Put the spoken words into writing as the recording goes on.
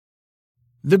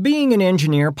The Being an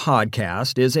Engineer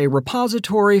podcast is a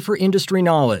repository for industry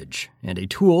knowledge and a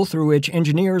tool through which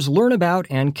engineers learn about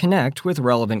and connect with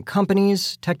relevant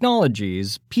companies,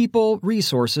 technologies, people,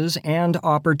 resources, and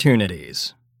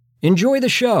opportunities. Enjoy the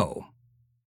show.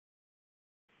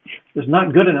 It's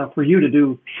not good enough for you to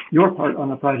do your part on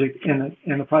the project and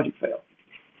the project fail.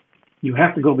 You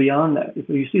have to go beyond that. If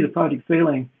you see the project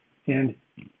failing and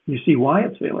you see why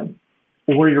it's failing,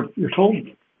 or you're told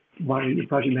by your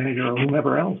project manager or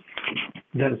whomever else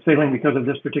that it's failing because of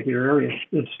this particular area,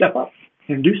 then step up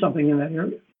and do something in that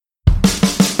area.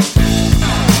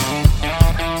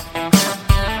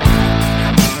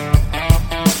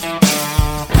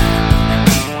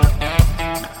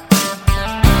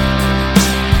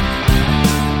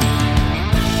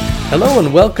 Hello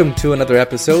and welcome to another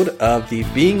episode of the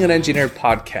Being an Engineer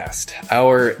podcast.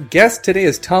 Our guest today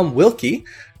is Tom Wilkie,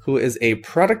 who is a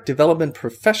product development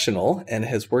professional and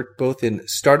has worked both in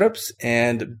startups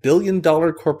and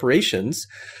billion-dollar corporations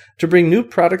to bring new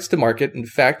products to market. In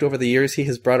fact, over the years, he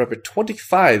has brought over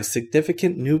 25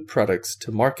 significant new products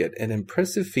to market, an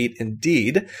impressive feat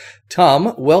indeed.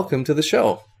 Tom, welcome to the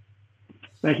show.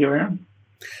 Thank you, Aaron.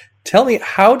 Tell me,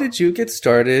 how did you get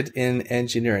started in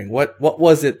engineering? What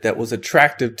was it that was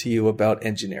attractive to you about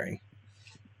engineering?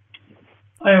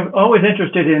 I'm always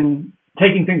interested in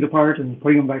taking things apart and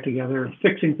putting them back together,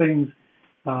 fixing things.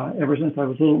 Ever since I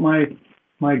was little,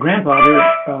 my grandfather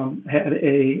had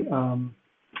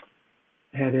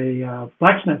a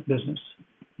blacksmith business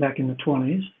back in the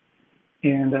 1920s,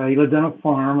 and he lived on a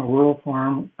farm, a rural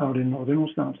farm out in northern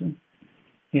Wisconsin,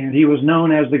 and he was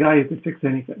known as the guy who could fix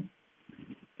anything.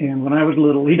 And when I was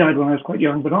little, he died when I was quite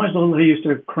young, but when I was little, he used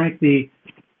to crank the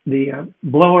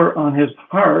blower on his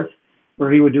hearth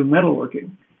where he would do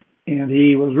metalworking. And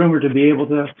he was rumored to be able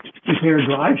to repair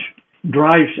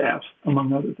drive shafts,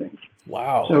 among other things.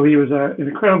 Wow. So he was an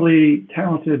incredibly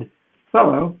talented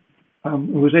fellow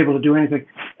who was able to do anything.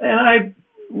 And I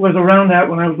was around that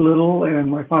when I was little, and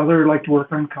my father liked to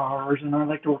work on cars, and I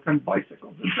liked to work on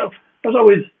bicycles. And so I was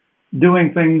always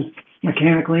doing things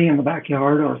mechanically in the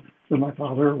backyard or with my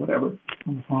father or whatever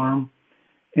on the farm.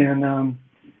 And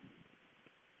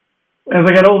as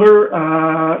I got older,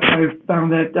 I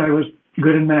found that I was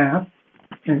good in math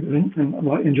and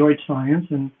enjoyed science.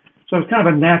 And so it was kind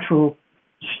of a natural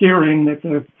steering that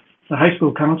the high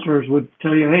school counselors would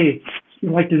tell you, hey,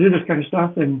 you like to do this kind of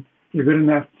stuff and you're good in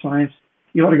math and science,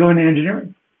 you ought to go into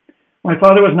engineering. My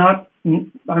father was not,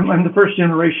 I'm the first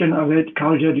generation of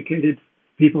college educated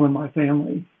people in my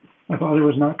family. My father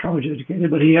was not college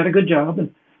educated, but he had a good job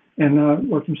and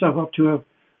worked himself up to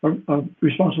a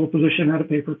responsible position at a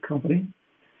paper company.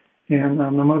 And my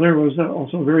mother was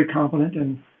also a very competent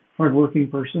and hardworking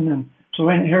person. And so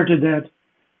I inherited that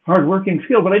hardworking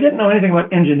skill, but I didn't know anything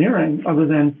about engineering other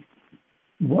than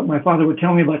what my father would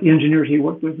tell me about the engineers he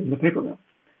worked with in the paper mill.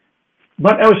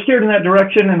 But I was steered in that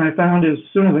direction, and I found as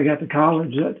soon as I got to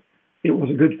college that it was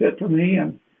a good fit for me,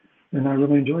 and I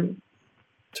really enjoyed it.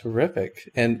 Terrific.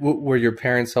 And were your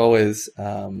parents always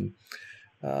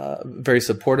very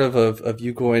supportive of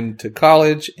you going to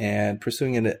college and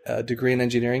pursuing a degree in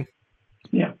engineering?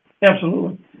 Yeah,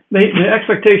 absolutely. The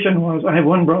expectation was, I have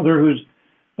one brother who's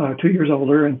 2 years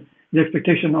older, and the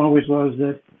expectation always was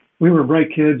that we were bright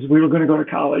kids. We were going to go to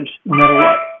college no matter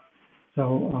what.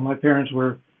 So my parents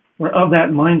were of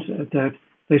that mindset that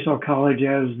they saw college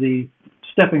as the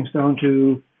stepping stone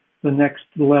to the next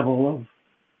level of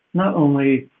not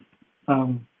only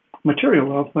material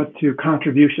wealth, but to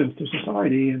contributions to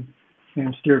society,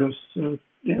 and steered us,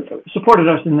 supported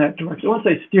us in that direction. I won't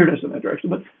say steered us in that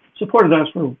direction, but supported us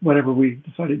for whatever we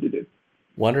decided to do.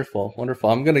 Wonderful,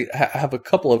 wonderful. I'm going to have a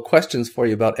couple of questions for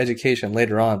you about education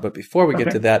later on, but before we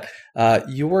get to that,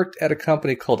 you worked at a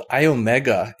company called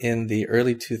Iomega in the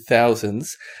early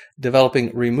 2000s,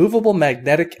 developing removable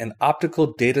magnetic and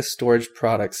optical data storage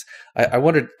products. I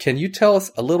wondered, can you tell us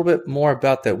a little bit more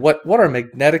about that? What are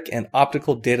magnetic and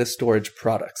optical data storage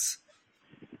products?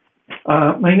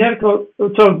 So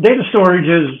data storage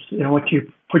is what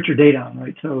you put your data on,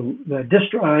 right? So the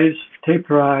disk drives, tape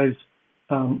drives,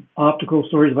 optical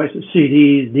storage devices,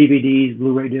 CDs, DVDs,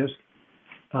 Blu-ray discs.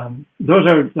 Those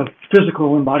are the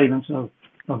physical embodiments of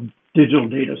digital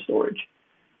data storage.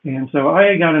 And so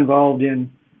I got involved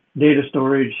in data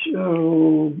storage,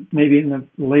 maybe in the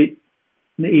late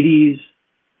 80s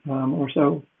or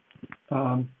so,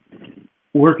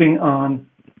 working on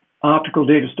optical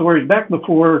data storage back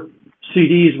before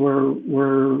CDs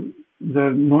were the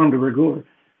norm de rigueur.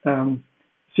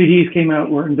 CDs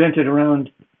were invented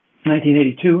around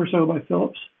 1982 or so by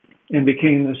Philips and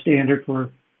became the standard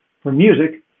for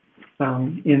music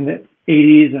in the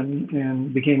 80s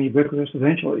and became ubiquitous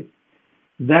eventually.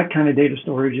 that kind of data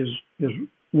storage is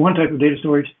one type of data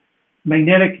storage.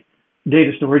 Magnetic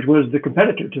data storage was the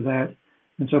competitor to that.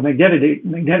 And so magnetic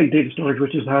data storage,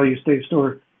 which is how you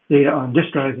store data on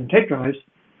disk drives and tape drives,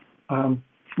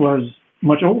 was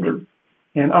much older.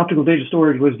 And optical data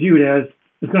storage was viewed as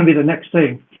it's going to be the next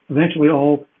thing. Eventually,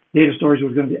 all data storage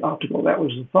was going to be optical. That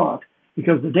was the thought,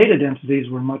 because the data densities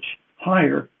were much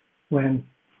higher when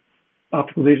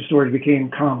optical data storage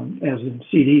became common, as in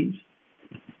CDs.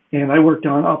 And I worked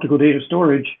on optical data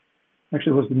storage,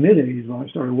 actually it was the mid-'80s when I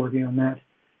started working on that.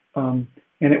 And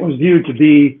it was viewed to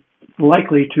be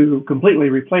likely to completely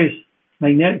replace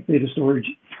magnetic data storage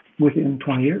within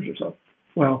 20 years or so.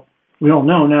 Well, we all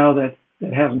know now that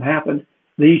that hasn't happened.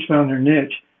 They each found their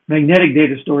niche. Magnetic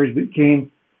data storage became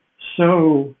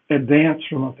so advanced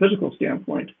from a physical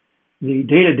standpoint. The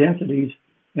data densities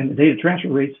and the data transfer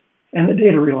rates and the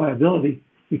data reliability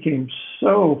became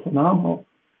so phenomenal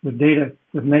with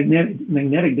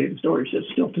magnetic data storage that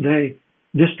still today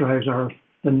disk drives are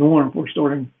the norm for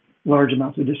storing large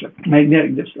amounts of disk drives,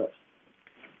 magnetic disk drives.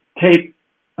 Tape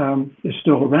is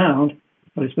still around,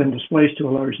 but it's been displaced to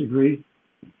a large degree.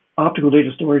 Optical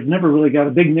data storage never really got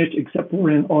a big niche except for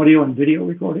in audio and video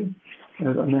recording,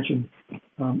 as I mentioned,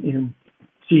 in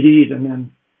CDs and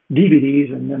then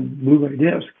DVDs and then Blu-ray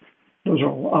discs. Those are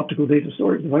all optical data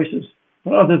storage devices.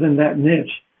 But other than that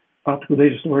niche, optical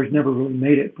data storage never really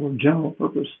made it for general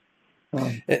purpose.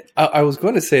 I was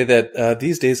going to say that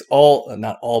these days,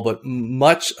 not all, but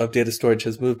much of data storage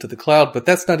has moved to the cloud, but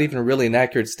that's not even really an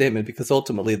accurate statement, because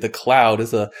ultimately the cloud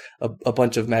is a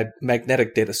bunch of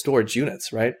magnetic data storage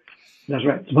units, right? That's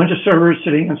right. It's a bunch of servers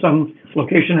sitting in some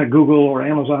location that Google or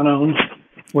Amazon owns,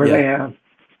 where they have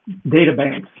data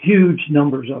banks, huge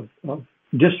numbers of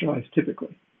disk drives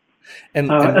typically.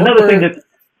 And another thing that...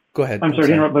 Go ahead. I'm sorry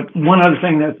to interrupt, but one other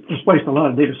thing that's displaced a lot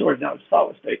of data storage now is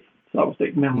solid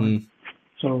state memory.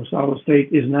 So solid state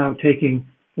is now taking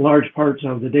large parts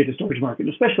of the data storage market,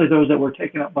 especially those that were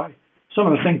taken up by some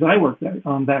of the things I worked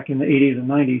on back in the 80s and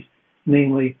 90s,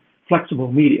 namely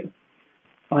flexible media.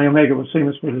 Iomega was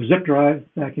famous for the zip drive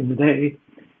back in the day,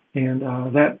 and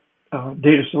that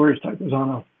data storage type was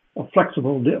on a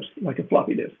flexible disk, like a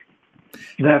floppy disk.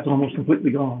 That's almost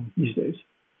completely gone these days.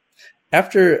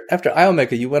 After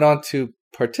Iomega, you went on to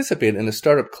participate in a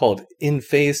startup called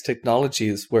InPhase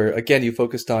Technologies, where, again, you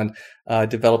focused on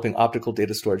developing optical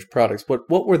data storage products.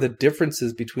 What were the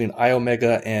differences between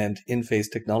Iomega and InPhase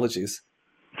Technologies?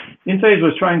 InPhase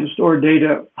was trying to store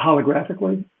data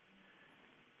holographically,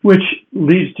 which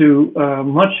leads to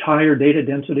much higher data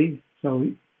density. So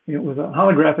with a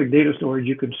holographic data storage,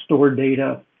 you can store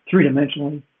data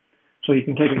three-dimensionally. So you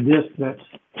can take a disk that's,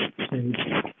 say,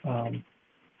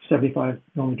 75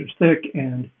 millimeters thick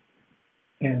and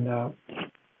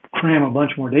cram a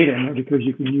bunch more data in there, because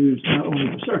you can use not only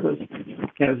the surface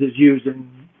as is used in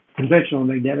conventional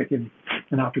magnetic and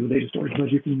optical data storage,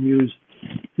 but you can use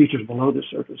features below the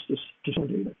surface to store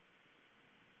data.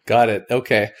 Got it.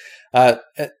 Okay. A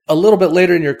little bit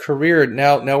later in your career,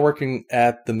 now working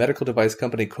at the medical device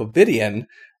company Covidien,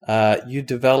 you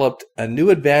developed a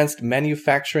new advanced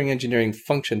manufacturing engineering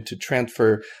function to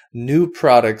transfer new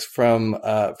products from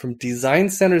design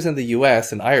centers in the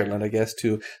U.S. and Ireland, I guess,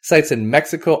 to sites in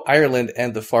Mexico, Ireland,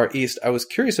 and the Far East. I was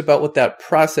curious about what that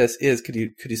process is. Could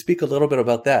you speak a little bit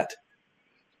about that?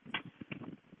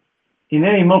 In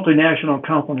any multinational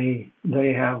company,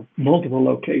 they have multiple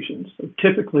locations. So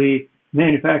typically,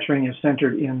 manufacturing is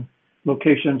centered in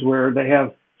locations where they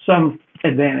have some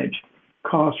advantage.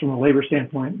 Cost from a labor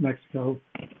standpoint, Mexico,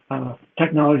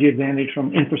 technology advantage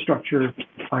from infrastructure,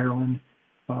 Ireland,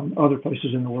 other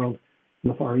places in the world,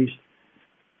 in the Far East.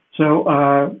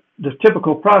 So the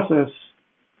typical process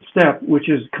step, which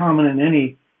is common in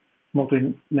any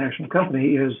multinational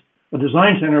company, is a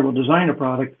design center will design a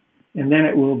product, and then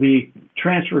it will be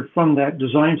transferred from that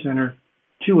design center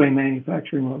to a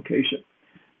manufacturing location.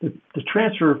 The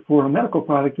transfer for a medical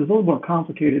product is a little more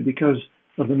complicated because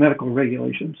of the medical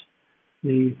regulations.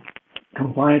 The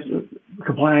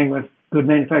complying with good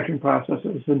manufacturing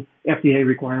processes and FDA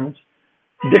requirements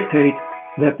dictate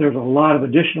that there's a lot of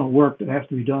additional work that has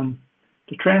to be done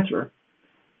to transfer.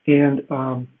 And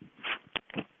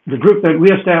the group that we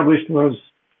established was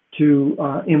to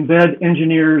embed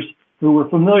engineers who were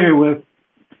familiar with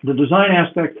the design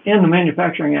aspect and the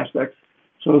manufacturing aspects,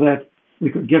 so that we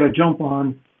could get a jump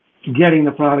on getting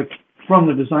the product from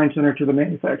the design center to the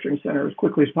manufacturing center as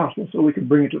quickly as possible, so we could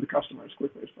bring it to the customer as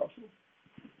quickly as possible.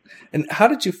 And how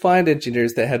did you find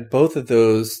engineers that had both of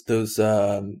those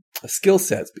skill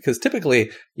sets? Because typically,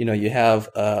 you have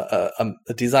a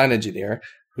design engineer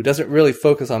who doesn't really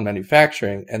focus on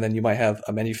manufacturing, and then you might have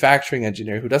a manufacturing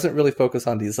engineer who doesn't really focus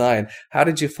on design. How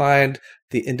did you find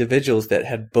the individuals that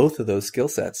had both of those skill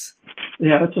sets?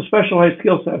 Yeah, it's a specialized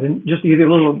skill set. And just to give you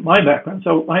a little of my background,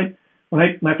 so my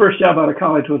first job out of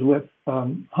college was with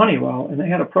Honeywell, and they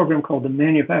had a program called the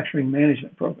Manufacturing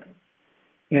Management Program.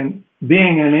 And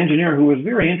being an engineer who was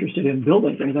very interested in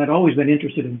building things, I'd always been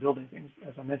interested in building things,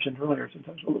 as I mentioned earlier, since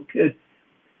I was a little kid.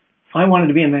 I wanted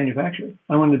to be in manufacturing.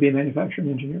 I wanted to be a manufacturing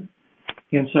engineer.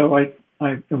 And so I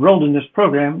enrolled in this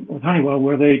program with Honeywell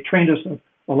where they trained us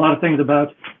a lot of things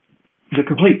about the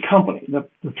complete company.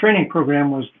 The training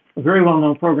program was a very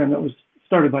well-known program that was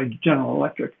started by General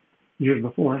Electric years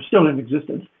before and still in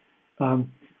existence,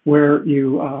 where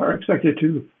you are expected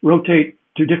to rotate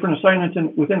to different assignments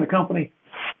within the company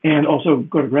and also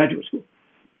go to graduate school.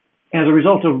 As a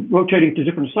result of rotating to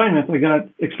different assignments, I got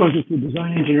exposure to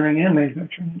design engineering and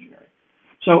manufacturing engineering.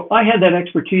 So I had that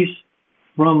expertise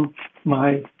from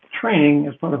my training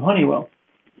as part of Honeywell.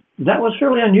 That was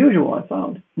fairly unusual, I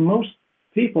found. Most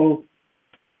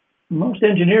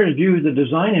engineers view the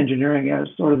design engineering as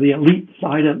sort of the elite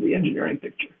side of the engineering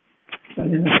picture.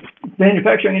 And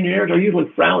manufacturing engineers are usually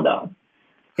frowned on.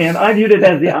 And I viewed it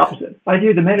as the opposite. I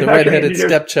viewed the manufacturing the red-headed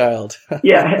engineers, stepchild.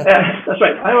 Yeah, that's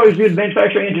right. I always viewed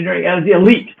manufacturing engineering as the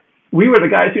elite. We were the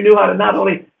guys who knew how to not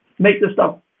only make this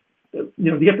stuff, to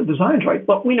get the designs right,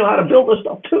 but we know how to build this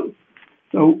stuff too.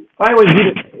 So I always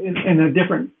viewed it in a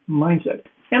different mindset.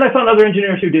 And I found other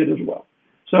engineers who did as well.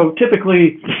 So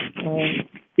typically,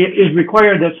 it is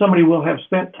required that somebody will have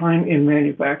spent time in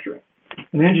manufacturing.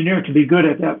 An engineer, to be good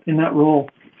at that in that role,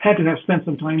 had to have spent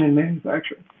some time in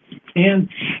manufacturing. And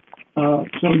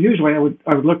so usually I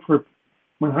would look for,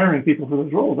 when hiring people for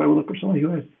those roles, I would look for somebody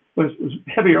who was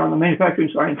heavier on the manufacturing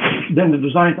side than the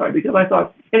design side, because I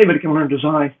thought anybody can learn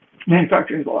design.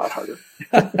 Manufacturing is a lot harder.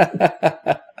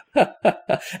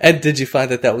 And did you find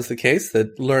that was the case,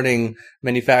 that learning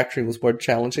manufacturing was more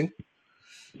challenging?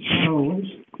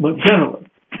 But generally.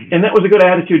 And that was a good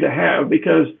attitude to have,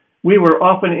 because we were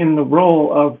often in the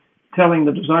role of telling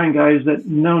the design guys that,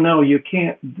 no, you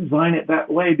can't design it that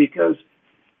way because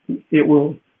it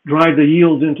will drive the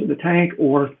yields into the tank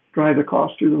or drive the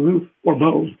cost through the roof or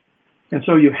both. And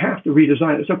so you have to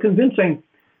redesign it. So convincing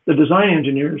the design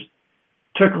engineers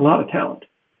took a lot of talent,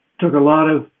 took a lot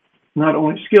of not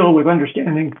only skill with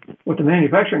understanding what the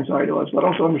manufacturing side was, but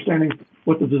also understanding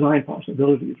what the design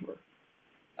possibilities were.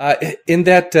 In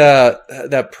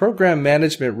that program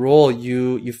management role,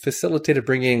 you facilitated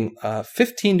bringing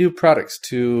 15 new products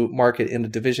to market in a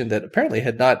division that apparently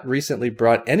had not recently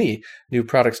brought any new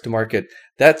products to market.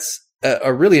 That's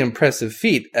a really impressive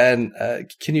feat. And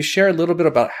can you share a little bit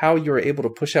about how you were able to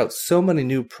push out so many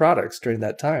new products during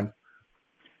that time?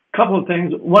 A couple of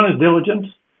things. One is diligence.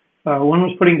 One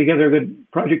was putting together a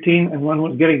good project team, and one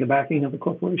was getting the backing of the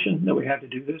corporation that we had to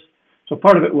do this. So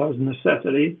part of it was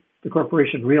necessity. The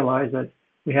corporation realized that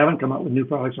we haven't come up with new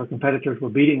products. Our competitors were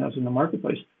beating us in the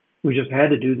marketplace. We just had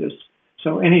to do this.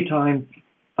 So anytime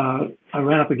I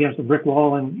ran up against a brick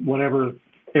wall in whatever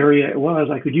area it was,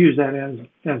 I could use that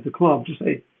as the club to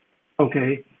say,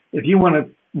 okay, if you want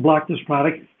to block this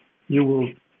product, you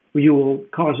will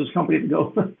cause this company to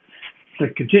go to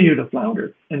continue to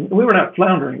flounder. And we were not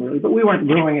floundering really, but we weren't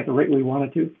growing at the rate we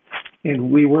wanted to.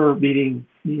 And we were being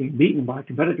beaten by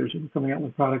competitors who were coming out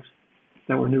with products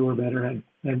that were newer, better,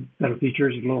 had better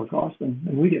features at lower cost than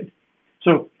we did.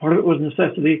 So part of it was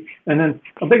necessity, and then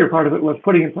a bigger part of it was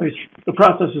putting in place the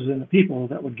processes and the people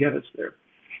that would get us there.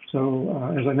 So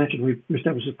as I mentioned, we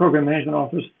established a program management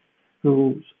office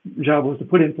whose job was to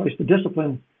put in place the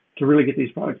discipline to really get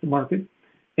these products to market,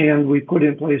 and we put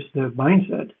in place the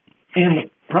mindset and the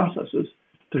processes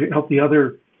to help the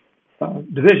other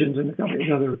divisions in the company,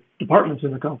 the other departments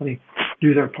in the company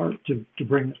do their part to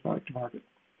bring this product to market.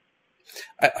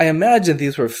 I imagine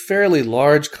these were fairly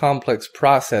large, complex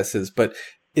processes, but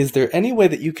is there any way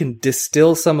that you can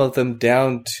distill some of them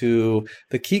down to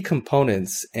the key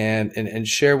components and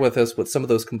share with us what some of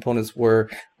those components were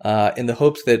in the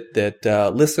hopes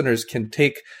that listeners can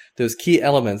take those key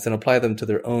elements and apply them to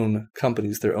their own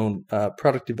companies, their own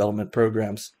product development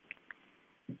programs?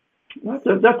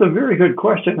 That's a very good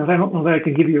question, and I don't know that I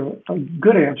can give you a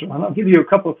good answer. I'll give you a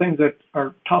couple of things that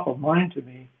are top of mind to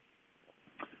me.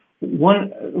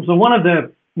 One of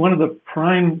the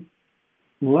prime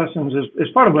lessons is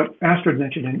part of what Astrid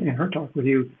mentioned in her talk with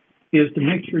you, is to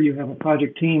make sure you have a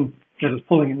project team that is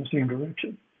pulling in the same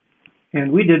direction.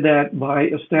 And we did that by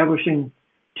establishing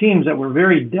teams that were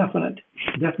very definite,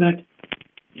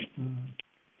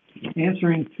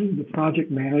 answering to the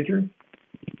project manager,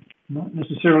 not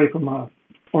necessarily from an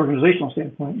organizational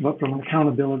standpoint, but from an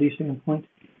accountability standpoint.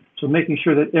 So making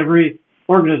sure that every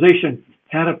organization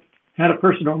had a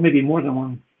person, or maybe more than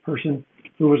one person,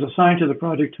 who was assigned to the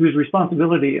project, whose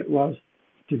responsibility it was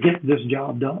to get this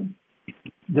job done.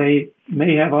 They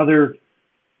may have other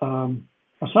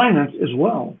assignments as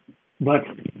well, but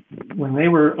when they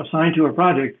were assigned to a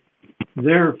project,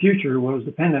 their future was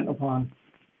dependent upon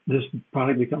this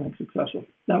product becoming successful.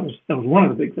 That was one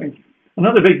of the big things.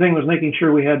 Another big thing was making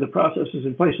sure we had the processes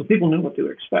in place so people knew what to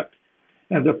expect.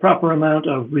 Have the proper amount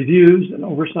of reviews and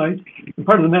oversight. And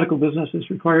part of the medical business is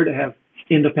required to have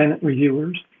independent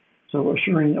reviewers. So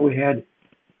assuring that we had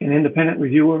an independent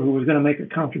reviewer who was going to make a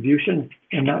contribution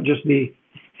and not just be,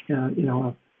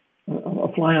 a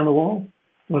fly on the wall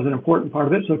was an important part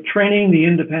of it. So training the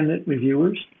independent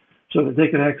reviewers so that they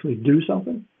could actually do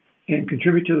something and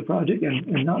contribute to the project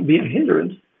and not be a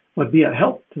hindrance, but be a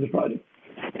help to the project.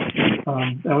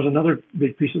 That was another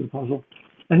big piece of the puzzle.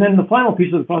 And then the final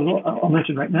piece of the puzzle I'll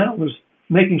mention right now was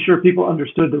making sure people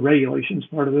understood the regulations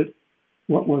part of it,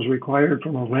 what was required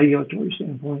from a regulatory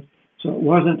standpoint. So it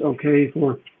wasn't okay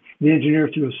for the engineer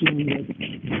to assume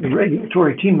that the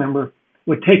regulatory team member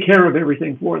would take care of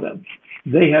everything for them.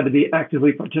 They had to be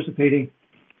actively participating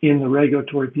in the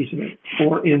regulatory piece of it,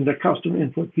 or in the custom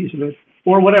input piece of it,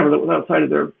 or whatever that was outside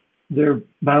of their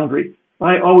boundary.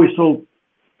 I always told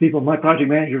people, my project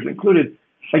managers included,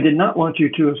 I did not want you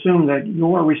to assume that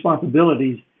your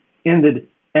responsibilities ended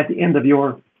at the end of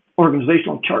your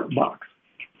organizational chart box.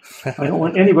 I don't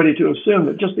want anybody to assume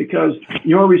that just because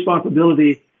your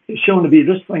responsibility is shown to be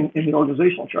this thing in the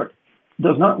organizational chart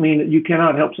does not mean that you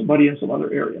cannot help somebody in some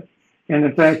other area. And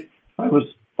in fact, I was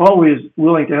always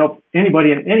willing to help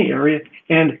anybody in any area,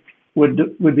 and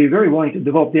would be very willing to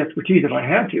develop the expertise if I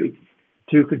had to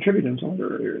contribute in some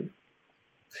other area.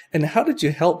 And how did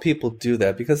you help people do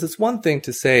that? Because it's one thing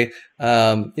to say,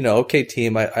 okay,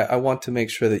 team, I want to make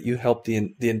sure that you help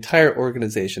the entire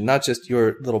organization, not just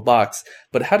your little box,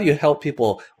 but how do you help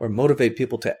people or motivate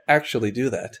people to actually do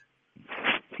that?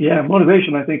 Yeah,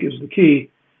 motivation, I think, is the key.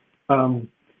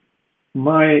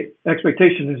 My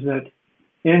expectation is that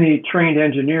any trained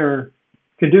engineer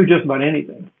can do just about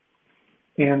anything.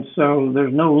 And so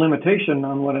there's no limitation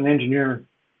on what an engineer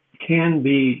can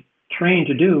be trained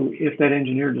to do if that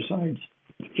engineer decides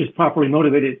is properly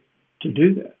motivated to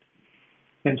do that.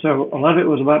 And so a lot of it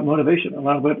was about motivation. A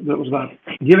lot of it was about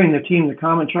giving the team the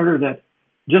common charter that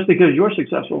just because you're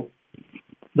successful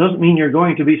doesn't mean you're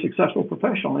going to be successful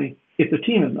professionally if the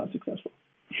team is not successful.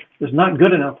 It's not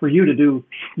good enough for you to do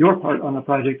your part on the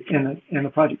project and the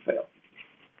project fail.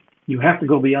 You have to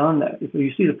go beyond that. If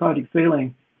you see the project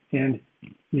failing and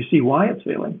you see why it's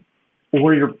failing,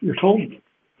 or you're told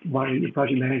by your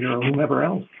project manager or whomever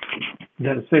else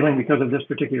that it's failing because of this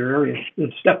particular area,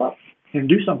 then step up and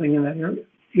do something in that area.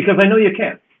 Because I know you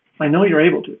can. I know you're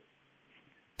able to.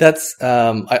 That's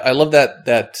I love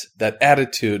that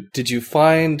attitude. Did you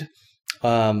find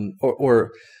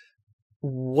or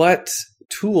what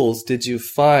tools did you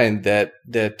find that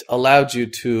allowed you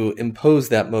to impose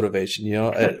that motivation?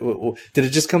 Did it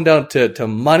just come down to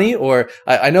money? Or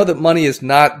I know that money is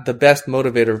not the best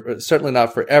motivator, certainly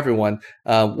not for everyone.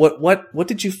 What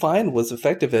did you find was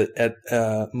effective at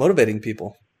motivating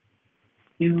people?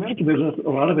 In the medical business, a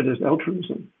lot of it is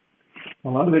altruism. A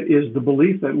lot of it is the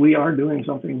belief that we are doing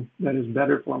something that is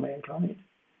better for mankind.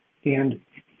 And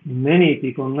many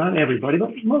people, not everybody,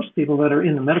 but most people that are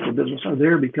in the medical business are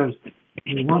there because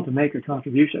they want to make a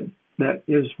contribution that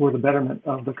is for the betterment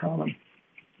of the common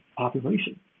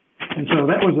population. And so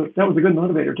that was a good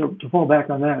motivator to fall back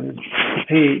on that. Is,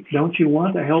 hey, don't you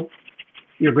want to help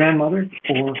your grandmother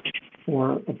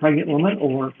or a pregnant woman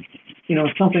or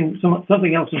something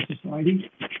else in society?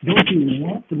 Don't you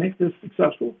want to make this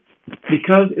successful?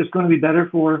 Because it's going to be better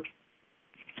for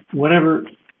whatever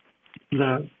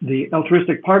the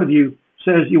altruistic part of you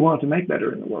says you want to make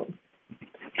better in the world.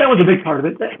 That was a big part of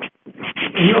it.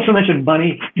 And you also mentioned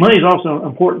money. Money is also an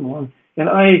important one. And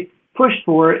I pushed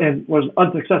for and was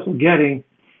unsuccessful getting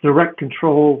direct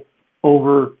control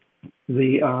over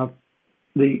the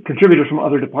contributors from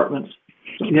other departments.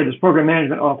 So we had this program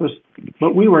management office,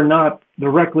 but we were not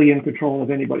directly in control of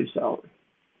anybody's salary,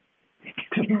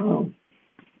 except our own.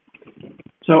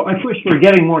 So I pushed for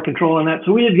getting more control on that.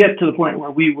 So we did get to the point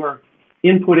where we were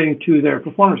inputting to their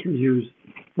performance reviews,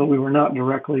 but we were not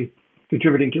directly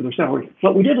contributing to their salary.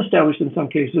 But we did establish in some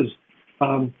cases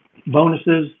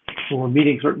bonuses for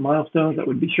meeting certain milestones that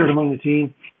would be shared among the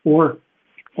team, or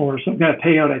some kind of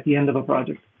payout at the end of a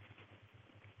project.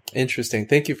 Interesting.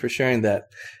 Thank you for sharing that.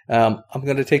 I'm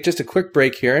going to take just a quick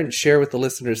break here and share with the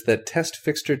listeners that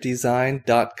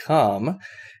testfixturedesign.com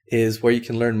is where you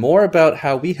can learn more about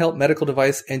how we help medical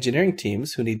device engineering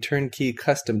teams who need turnkey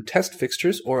custom test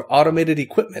fixtures or automated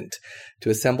equipment to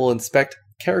assemble, inspect,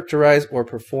 characterize, or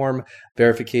perform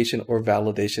verification or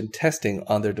validation testing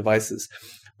on their devices.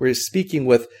 We're speaking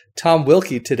with Tom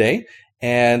Wilkie today.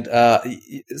 And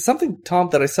something, Tom,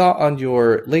 that I saw on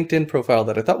your LinkedIn profile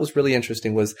that I thought was really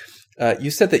interesting was you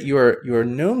said that you are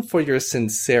known for your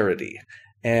sincerity.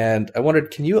 And I wondered,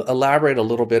 can you elaborate a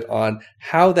little bit on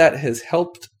how that has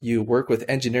helped you work with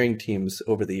engineering teams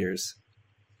over the years?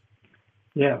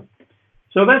 Yeah.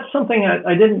 So that's something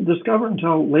I didn't discover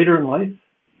until later in life,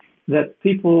 that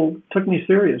people took me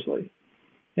seriously.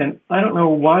 And I don't know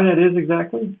why that is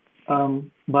exactly.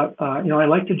 But I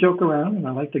like to joke around and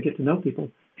I like to get to know people.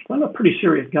 So I'm a pretty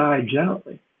serious guy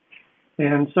generally.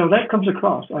 And so that comes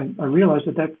across. I realize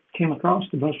that came across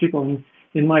to most people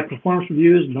in my performance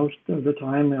reviews. Most of the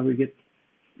time we get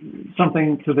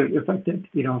something to the effect that,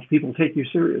 people take you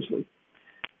seriously.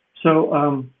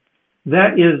 So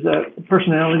that is a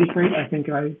personality trait I think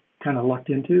I kind of lucked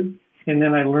into. And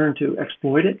then I learned to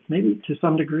exploit it, maybe to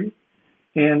some degree.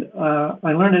 And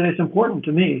I learned that it's important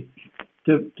to me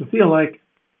to feel like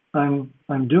I'm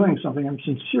doing something. I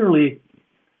sincerely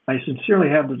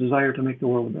have the desire to make the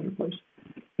world a better place.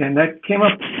 And that came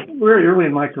up very early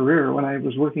in my career when I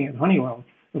was working at Honeywell.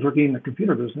 I was working in the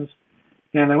computer business.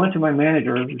 And I went to my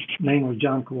manager, his name was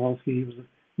John Kowalski. He was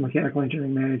a mechanical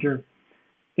engineering manager.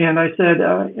 And I said,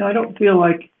 I don't feel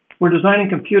like we're designing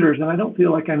computers and I don't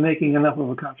feel like I'm making enough of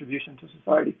a contribution to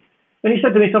society. And he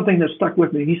said to me something that stuck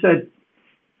with me. He said,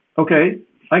 okay,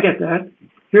 I get that.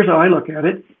 Here's how I look at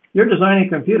it. You're designing a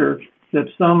computer that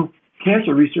some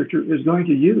cancer researcher is going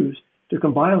to use to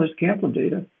compile his cancer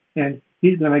data, and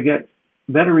he's going to get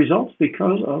better results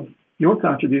because of your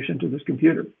contribution to this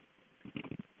computer.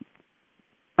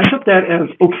 I took that as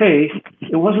okay.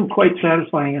 It wasn't quite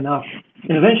satisfying enough.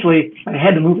 And eventually, I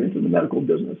had to move into the medical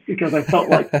business because I felt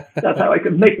like that's how I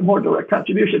could make a more direct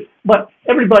contribution. But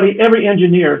every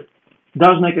engineer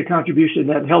does make a contribution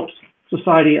that helps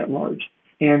society at large.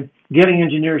 And getting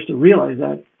engineers to realize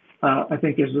that, I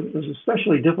think, is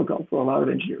especially difficult for a lot of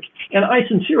engineers. And I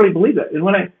sincerely believe that. And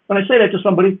when I say that to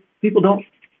somebody, people don't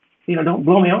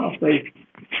blow me off. They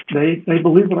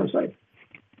believe what I say.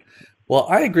 Well,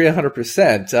 I agree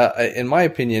 100%. In my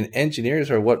opinion, engineers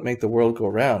are what make the world go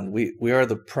round. We are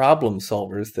the problem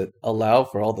solvers that allow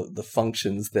for all the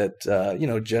functions that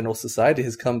general society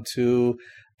has come to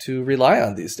rely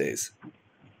on these days.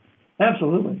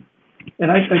 Absolutely.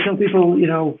 And I tell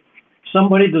people,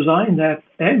 somebody designed that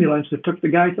ambulance that took the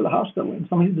guy to the hospital, and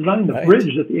somebody designed the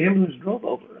bridge that the ambulance drove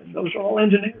over, and those are all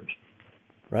engineers.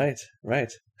 Right.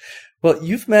 Well,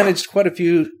 you've managed quite a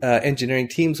few engineering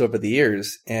teams over the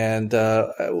years, and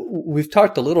we've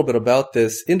talked a little bit about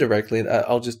this indirectly.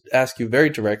 I'll just ask you very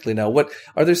directly now. What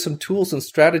are there some tools and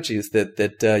strategies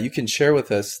that you can share with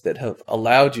us that have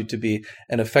allowed you to be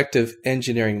an effective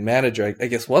engineering manager? I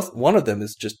guess one of them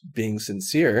is just being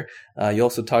sincere. You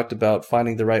also talked about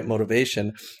finding the right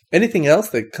motivation. Anything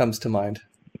else that comes to mind?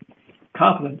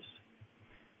 Confidence.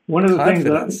 One of the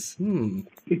Confidence. things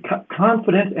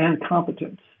confidence and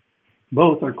competence.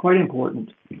 Both are quite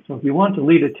important. So if you want to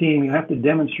lead a team, you have to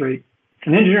demonstrate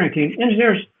an engineering team.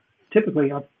 Engineers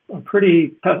typically are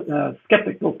pretty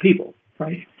skeptical people,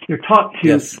 right? You're taught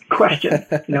to question,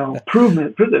 prove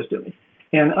this to me.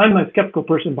 And I'm a skeptical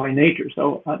person by nature,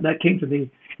 so that came to me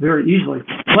very easily.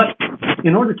 But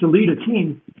in order to lead a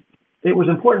team, it was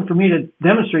important for me to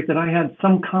demonstrate that I had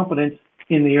some competence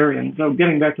in the area. And so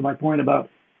getting back to my point about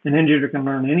an engineer can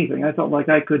learn anything, I felt like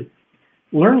I could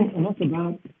learn enough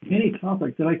about any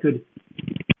topic that I could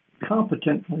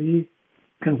competently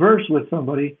converse with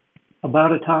somebody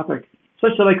about a topic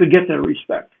such that I could get their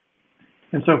respect.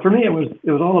 And so for me, it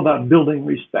was all about building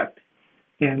respect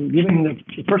and giving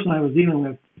the person I was dealing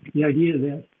with the idea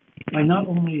that I not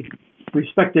only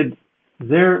respected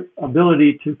their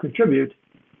ability to contribute,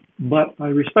 but I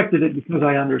respected it because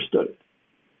I understood it.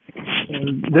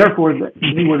 And therefore,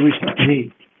 they would respect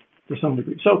me to some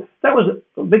degree. So that was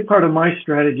a big part of my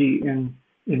strategy in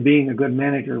being a good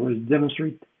manager, was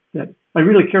demonstrate that I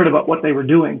really cared about what they were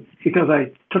doing because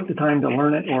I took the time to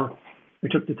learn it, or I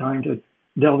took the time to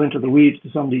delve into the weeds to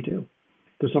some detail,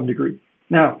 to some degree.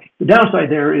 Now, the downside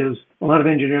there is a lot of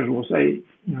engineers will say,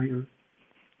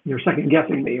 you're second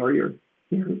guessing me, or you're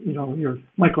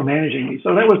micromanaging me.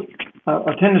 So that was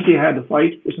a tendency I had to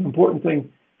fight. It's an important thing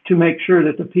to make sure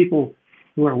that the people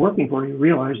who are working for you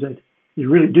realize that you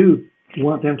really do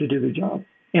want them to do the job.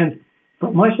 And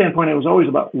from my standpoint, it was always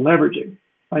about leveraging.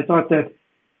 I thought that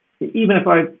even if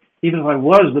I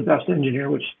was the best engineer,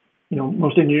 which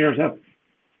most engineers have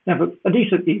a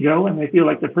decent ego and they feel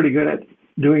like they're pretty good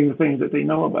doing the things that they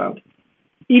know about.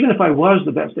 Even if I was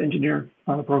the best engineer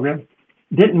on the program,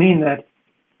 didn't mean that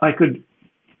I could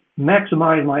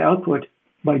maximize my output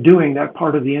by doing that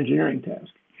part of the engineering task.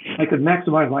 I could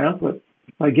maximize my output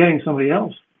by getting somebody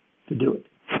else to do it,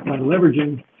 by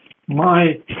leveraging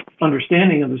my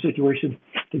understanding of the situation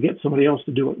to get somebody else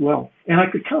to do it well. And I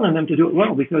could count on them to do it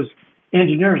well because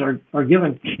engineers are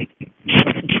given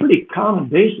a pretty common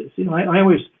basis. I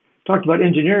always talked about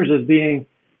engineers as being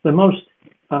the most,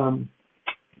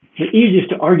 the easiest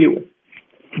to argue with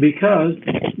because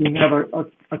you have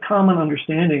a common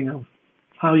understanding of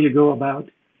how you go about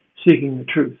seeking the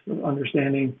truth,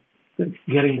 understanding that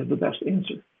getting to the best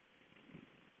answer.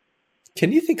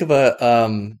 Can you think of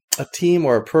a team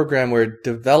or a program where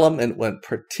development went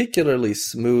particularly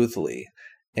smoothly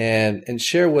and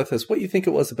share with us what you think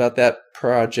it was about that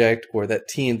project or that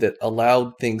team that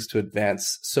allowed things to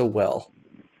advance so well?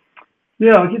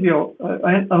 Yeah, I'll give you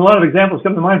a lot of examples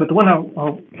come to mind, but the one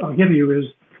I'll give you is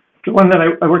the one that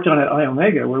I worked on at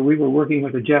iOmega, where we were working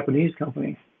with a Japanese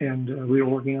company, and we were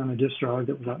working on a disk drive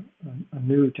that was a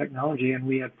new technology, and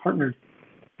we had partnered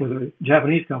with a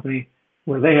Japanese company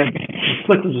where they had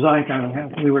split the design kind of in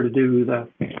half. We were to do the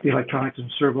electronics and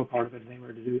servo part of it, and they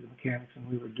were to do the mechanics, and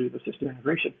we were to do the system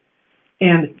integration.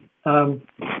 And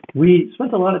we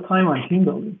spent a lot of time on team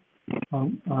building.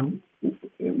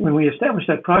 When we established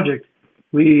that project,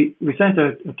 we sent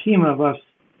a team of us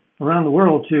around the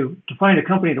world to find a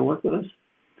company to work with us.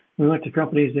 We went to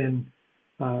companies in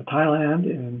Thailand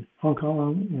and Hong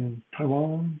Kong and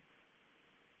Taiwan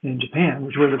and Japan,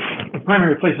 which were the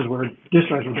primary places where disk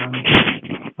drives were done.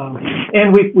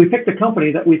 And we picked a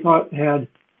company that we thought had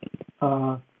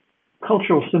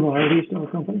cultural similarities to our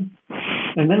company.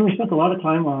 And then we spent a lot of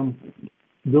time on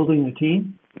building the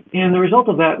team. And the result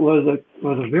of that was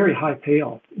a very high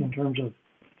payoff in terms of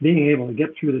being able to get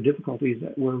through the difficulties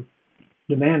that were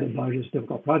demanded by this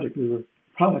difficult product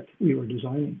we were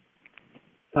designing.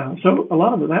 So a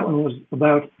lot of that one was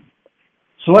about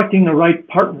selecting the right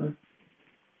partner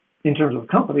in terms of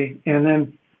company, and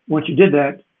then once you did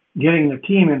that, getting the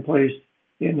team in place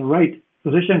in the right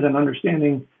positions and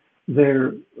understanding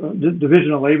their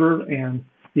division of labor and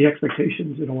the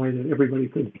expectations in a way that everybody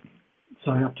could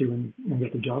sign up to and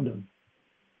get the job done.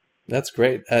 That's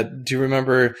great. Do you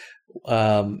remember,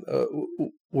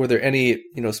 were there any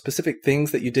specific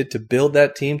things that you did to build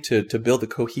that team, to build the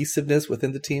cohesiveness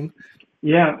within the team?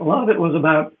 Yeah, a lot of it was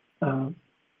about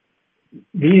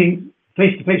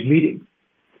face-to-face meetings,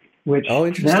 which now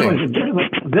is a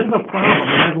bit of a problem.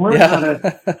 And I've learned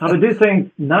how to do things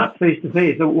not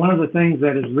face-to-face. So one of the things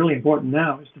that is really important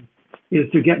now is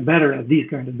to get better at these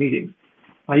kinds of meetings.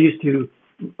 I used to,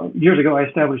 years ago, I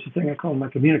established a thing I called my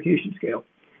communication scale.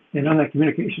 And on that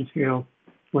communication scale,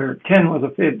 where 10 was a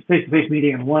face-to-face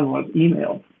meeting and 1 was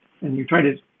email, and you try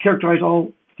to characterize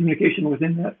all communication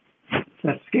within that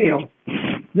scale.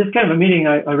 This kind of a meeting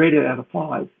I rated at a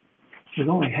 5. It was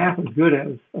only half as good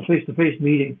as a face-to-face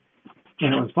meeting,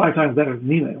 and it was 5 times better than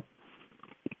email.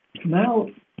 Now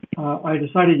I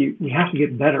decided we have to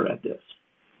get better at this.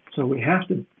 So we have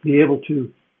to be able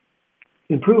to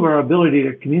improve our ability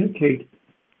to communicate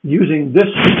using this,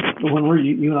 the one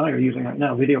you and I are using right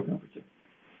now, video conferencing.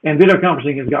 And video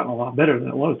conferencing has gotten a lot better than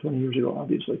it was 20 years ago,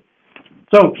 obviously.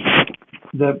 So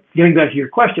getting back to your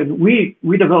question, we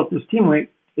developed this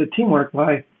teamwork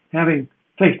by having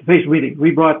face-to-face meetings.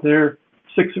 We brought their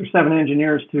 6 or 7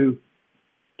 engineers to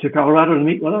Colorado to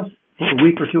meet with us for a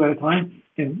week or 2 at a time,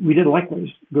 and we did likewise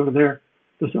go to their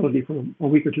facility for a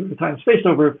week or 2 at a time, spaced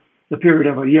over the period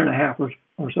of a year and a half or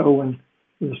so when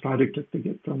this project took to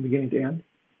get from beginning to end.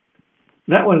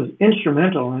 That was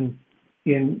instrumental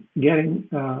in getting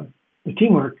the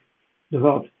teamwork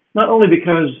developed, not only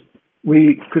because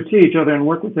we could see each other and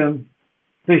work with them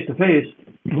face-to-face,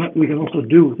 but we can also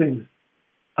do things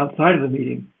outside of the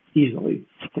meeting easily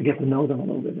to get to know them a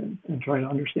little bit and try to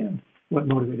understand what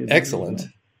motivated them.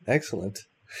 Excellent.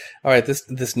 All right,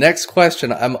 this next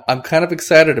question I'm kind of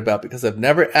excited about because I've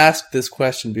never asked this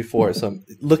question before, so I'm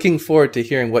looking forward to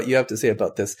hearing what you have to say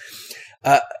about this.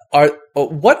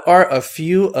 What are a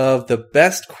few of the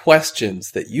best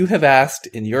questions that you have asked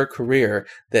in your career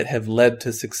that have led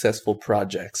to successful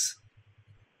projects?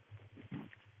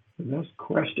 The best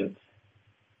questions.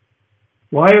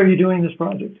 Why are you doing this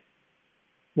project?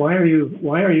 Why are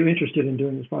you interested in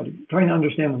doing this project? Trying to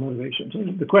understand the motivation. So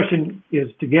the question is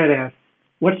to get at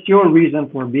what's your reason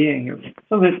for being here.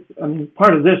 So that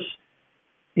part of this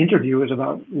interview is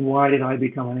about why did I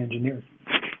become an engineer.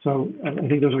 So I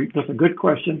think that's a good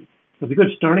question. It's a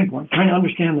good starting point. Trying to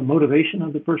understand the motivation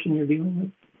of the person you're dealing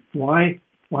with. Why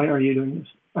are you doing this?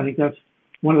 I think that's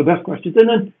one of the best questions. And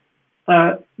then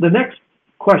the next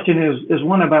question is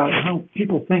one about how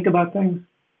people think about things.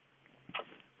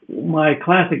 My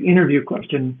classic interview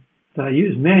question that I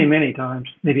use many, many times,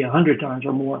 maybe 100 times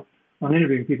or more on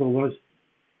interviewing people, was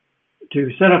to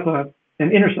set up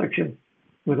an intersection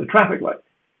with a traffic light.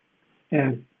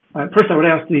 And first I would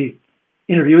ask the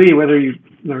interviewee whether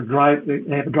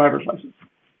they have a driver's license.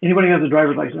 Anybody who has a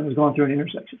driver's license has gone through an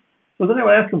intersection. So then I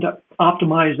would ask them to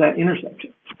optimize that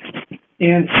intersection.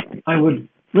 And I would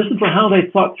listen for how they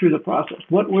thought through the process.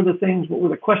 What were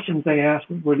the questions they asked?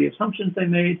 What were the assumptions they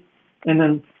made? And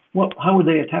then how would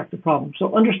they attack the problem?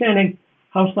 So understanding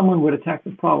how someone would attack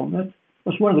the problem,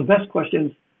 that's one of the best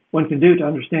questions one can do to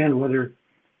understand whether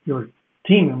your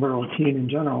team member or team in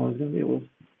general is going to be able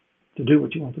to do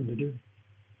what you want them to do.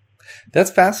 That's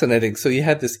fascinating. So you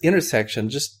had this intersection,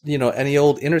 just, any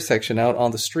old intersection out on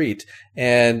the street,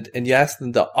 and you asked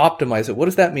them to optimize it. What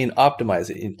does that mean, optimize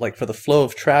it? Like for the flow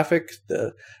of traffic,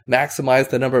 maximize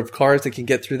the number of cars that can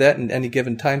get through that in any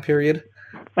given time period?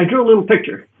 I drew a little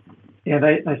picture, and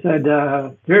I said,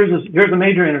 here's a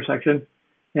major intersection,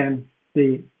 and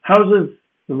the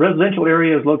residential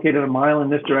area is located a mile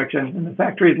in this direction, and the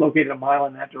factory is located a mile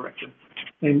in that direction.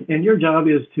 And your job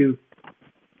is to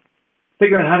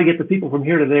figure out how to get the people from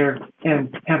here to there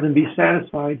and have them be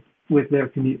satisfied with their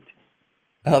commute.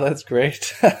 Oh, that's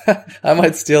great. I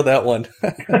might steal that one.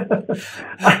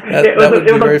 That would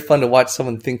be very fun to watch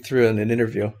someone think through in an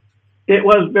interview. It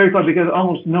was very fun because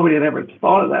almost nobody had ever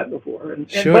thought of that before.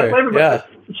 Sure, yeah.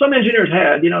 Some engineers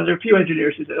had. There are a few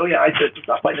engineers who said, oh, yeah, I said to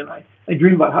stop by tonight. I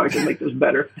dream about how I can make this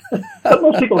better. But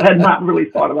most people had not really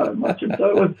thought about it much. And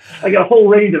so I got a whole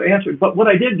range of answers. But what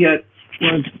I did get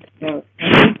was a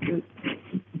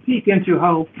peek into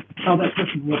how that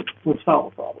person would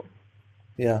solve a problem.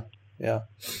 Yeah.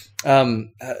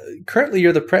 Currently,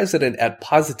 you're the president at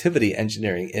Positivity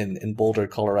Engineering in Boulder,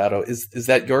 Colorado. Is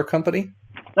that your company?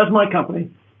 That's my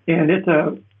company, and it's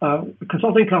a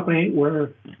consulting company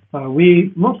where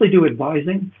we mostly do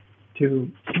advising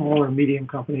to small or medium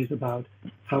companies about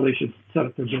how they should set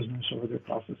up their business or their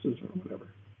processes or whatever.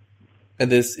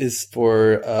 And this is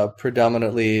for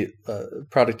predominantly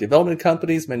product development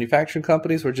companies, manufacturing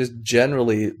companies, or just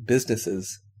generally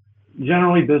businesses?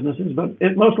 Generally businesses, but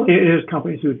mostly it is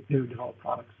companies who develop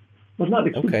products. But not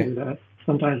exclusively that.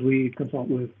 Sometimes we consult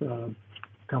with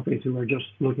companies who are just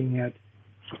looking at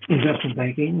investment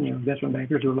banking, investment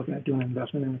bankers who are looking at doing an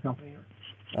investment in the company.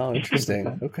 Oh,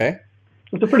 interesting. Okay.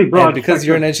 So it's a pretty broad. And because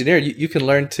you're an engineer, you can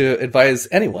learn to advise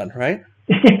anyone, right?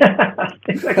 Yeah,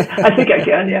 exactly. I think I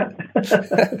can, yeah.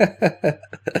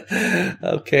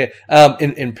 Okay.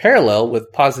 In parallel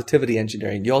with Positivity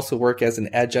Engineering, you also work as an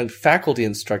adjunct faculty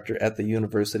instructor at the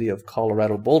University of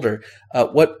Colorado Boulder.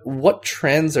 What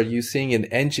trends are you seeing in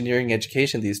engineering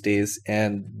education these days,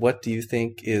 and what do you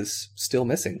think is still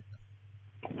missing?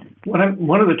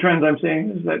 One of the trends I'm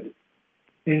seeing is that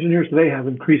engineers today have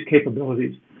increased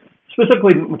capabilities,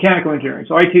 specifically mechanical engineering.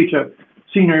 So I teach a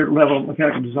senior level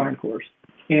mechanical design course.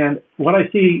 And what I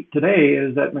see today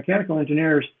is that mechanical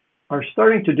engineers are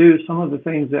starting to do some of the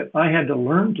things that I had to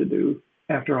learn to do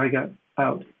after I got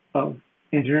out of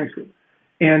engineering school.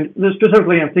 And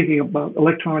specifically, I'm thinking about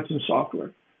electronics and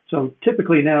software. So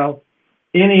typically now,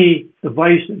 any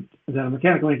device that a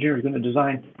mechanical engineer is going to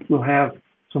design will have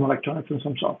some electronics and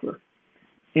some software.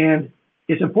 And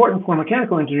it's important for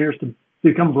mechanical engineers to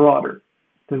become broader,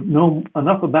 to know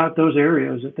enough about those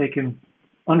areas that they can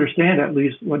understand at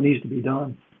least what needs to be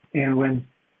done, and when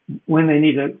they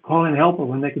need to call in help or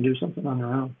when they can do something on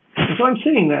their own. And so I'm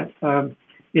seeing that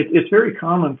it's very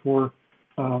common for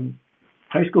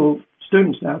high school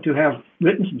students now to have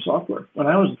written some software. When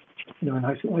I was in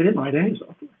high school, I didn't write any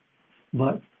software,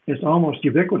 but it's almost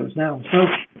ubiquitous now. So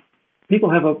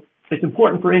people it's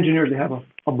important for engineers to have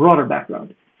a broader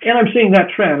background. And I'm seeing that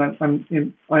trend.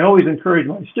 I always encourage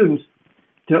my students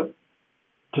to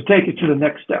take it to the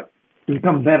next step, to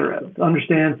become better at it, to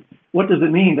understand what does it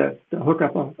mean to hook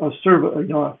up a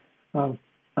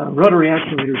rotary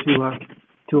actuator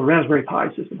to a Raspberry Pi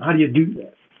system. How do you do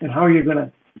that? And how are you going to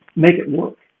make it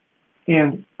work?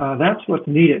 And that's what's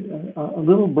needed, a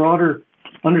little broader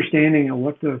understanding of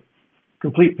what the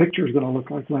complete picture is going to look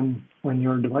like when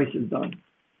your device is done.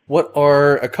 What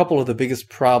are a couple of the biggest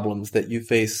problems that you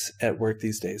face at work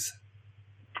these days?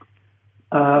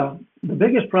 The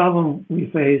biggest problem we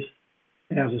face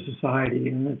as a society,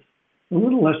 and it's a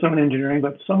little less so in engineering,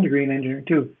 but to some degree in engineering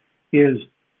too, is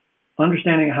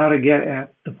understanding how to get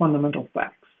at the fundamental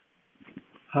facts.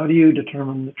 How do you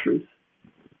determine the truth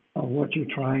of what you're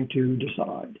trying to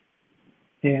decide?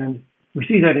 And we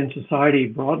see that in society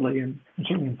broadly, and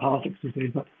certainly in politics these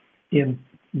days, but in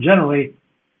generally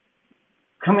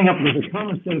coming up with a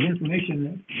common set of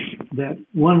information that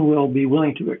one will be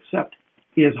willing to accept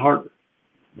is harder.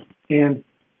 And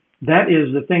that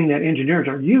is the thing that engineers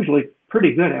are usually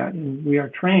pretty good at, and we are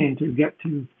trained to get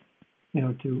to,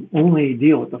 to only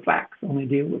deal with the facts, only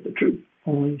deal with the truth,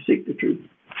 only seek the truth.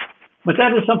 But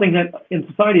that is something that in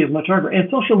society is much harder, and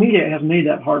social media has made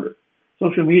that harder.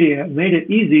 Social media has made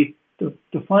it easy to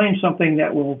find something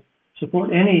that will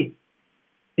support any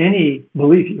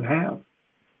belief you have.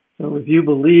 So if you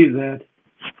believe that,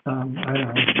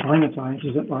 climate science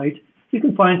isn't right, you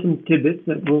can find some tidbits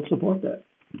that will support that.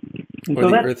 And or so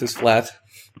the Earth is flat.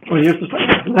 Or the Earth is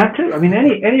flat. That too. I mean,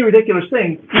 any ridiculous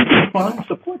thing, you can find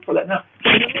support for that. Now,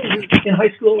 in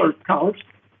high school or college,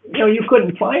 you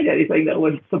couldn't find anything that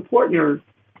would support your,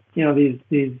 these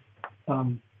things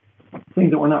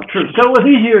that were not true. So it was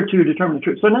easier to determine the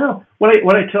truth. So now,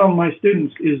 what I tell my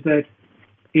students is that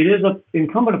it is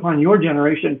incumbent upon your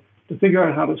generation to figure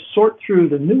out how to sort through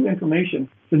the new information,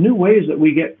 the new ways that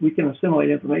we can assimilate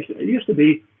information. It used to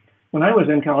be, when I was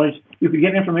in college, you could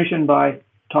get information by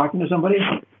talking to somebody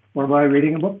or by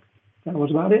reading a book. That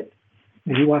was about it.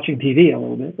 Maybe watching TV a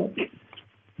little bit. But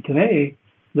today,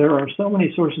 there are so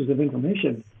many sources of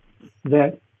information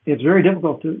that it's very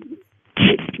difficult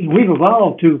we've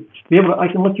evolved to be able to, I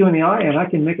can look you in the eye and I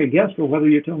can make a guess for whether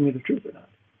you're telling me the truth or not.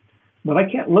 But I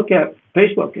can't look at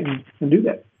Facebook and do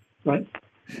that, right?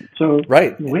 So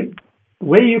right. The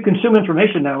way you consume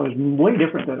information now is way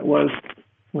different than it was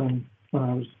when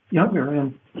I was younger,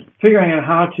 and figuring out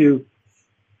how to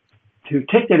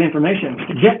take that information,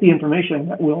 to get the information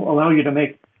that will allow you to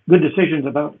make good decisions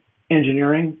about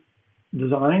engineering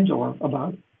designs or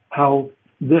about how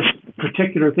this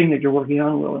particular thing that you're working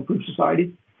on will improve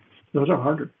society. Those are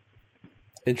harder.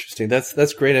 Interesting.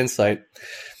 That's great insight.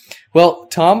 Well,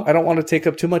 Tom, I don't want to take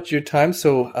up too much of your time,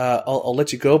 so I'll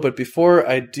let you go. But before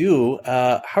I do,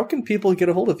 how can people get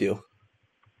a hold of you?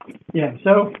 Yeah,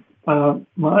 so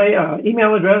my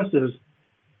email address is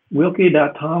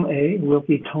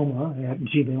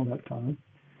wilkie.toma@gmail.com.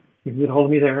 You can get a hold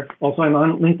of me there. Also, I'm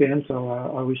on LinkedIn, so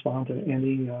I'll respond to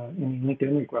any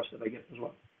LinkedIn requests that I get as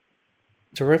well.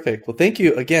 Terrific. Well, thank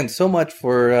you again so much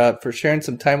for sharing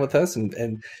some time with us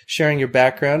and sharing your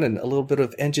background and a little bit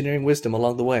of engineering wisdom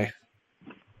along the way.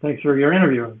 Thanks for your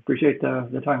interview. Appreciate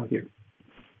the time with you.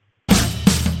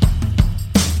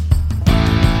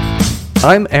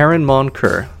 I'm Aaron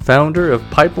Monker, founder of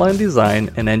Pipeline Design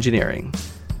and Engineering.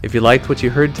 If you liked what you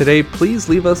heard today, please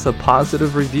leave us a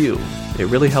positive review. It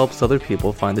really helps other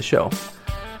people find the show.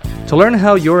 To learn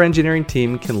how your engineering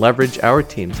team can leverage our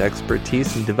team's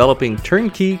expertise in developing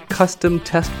turnkey custom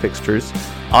test fixtures,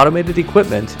 automated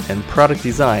equipment, and product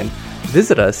design,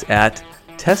 visit us at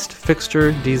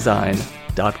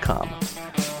testfixturedesign.com.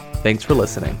 Thanks for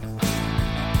listening.